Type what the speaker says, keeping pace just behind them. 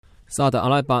沙特阿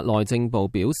拉伯內政部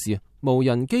表示，無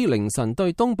人機凌晨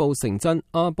對東部城鎮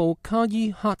阿布卡伊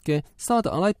克嘅沙特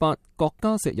阿拉伯國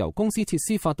家石油公司設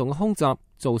施發動嘅空襲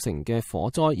造成嘅火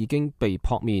災已經被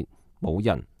撲滅，冇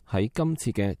人喺今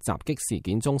次嘅襲擊事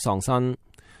件中喪生。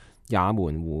也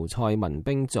門胡塞民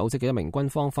兵組織嘅一名軍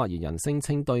方發言人聲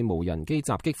稱對無人機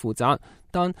襲擊負責，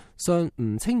但尚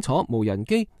唔清楚無人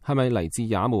機係咪嚟自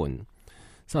也門。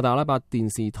沙特阿拉伯電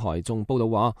視台仲報道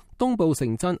話，東部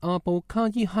城鎮阿布卡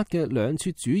伊克嘅兩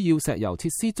處主要石油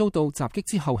設施遭到襲擊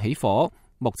之後起火，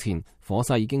目前火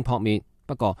勢已經撲滅，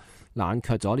不過冷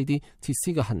卻咗呢啲設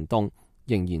施嘅行動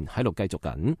仍然喺度繼續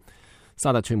緊。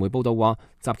沙特傳媒報道話，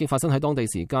襲擊發生喺當地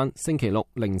時間星期六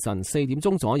凌晨4點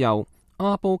鐘左右。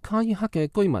阿布卡伊克嘅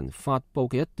居民發佈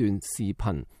嘅一段視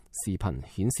頻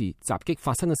顯示，襲擊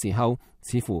發生嘅時候，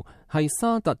似乎係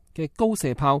沙特嘅高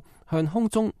射炮向空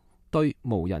中對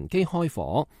無人機開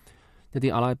火。一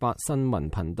啲阿拉伯新聞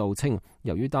頻道稱，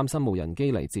由於擔心無人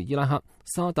機嚟自伊拉克，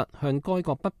沙特向該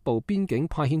國北部邊境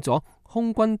派遣咗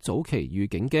空軍早期預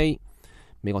警機。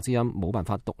美國之音冇辦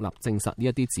法獨立證實呢一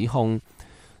啲指控。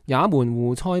也門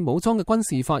胡塞武裝嘅軍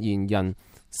事發言人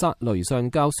薩雷上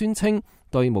校宣稱，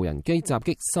對無人機襲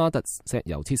擊沙特石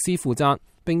油設施負責，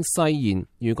並誓言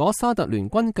如果沙特聯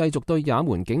軍繼續對也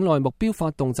門境內目標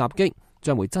發動襲擊，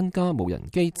將會增加無人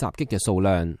機襲擊嘅數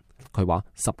量。佢話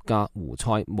10架胡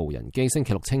塞無人機星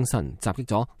期六清晨襲擊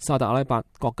咗沙特阿拉伯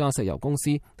國家石油公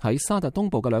司喺沙特東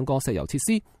部嘅2個石油設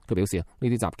施。佢表示呢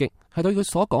啲襲擊係對佢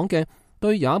所講嘅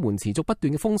對也門持續不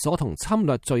斷嘅封鎖同侵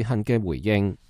略罪行嘅回應。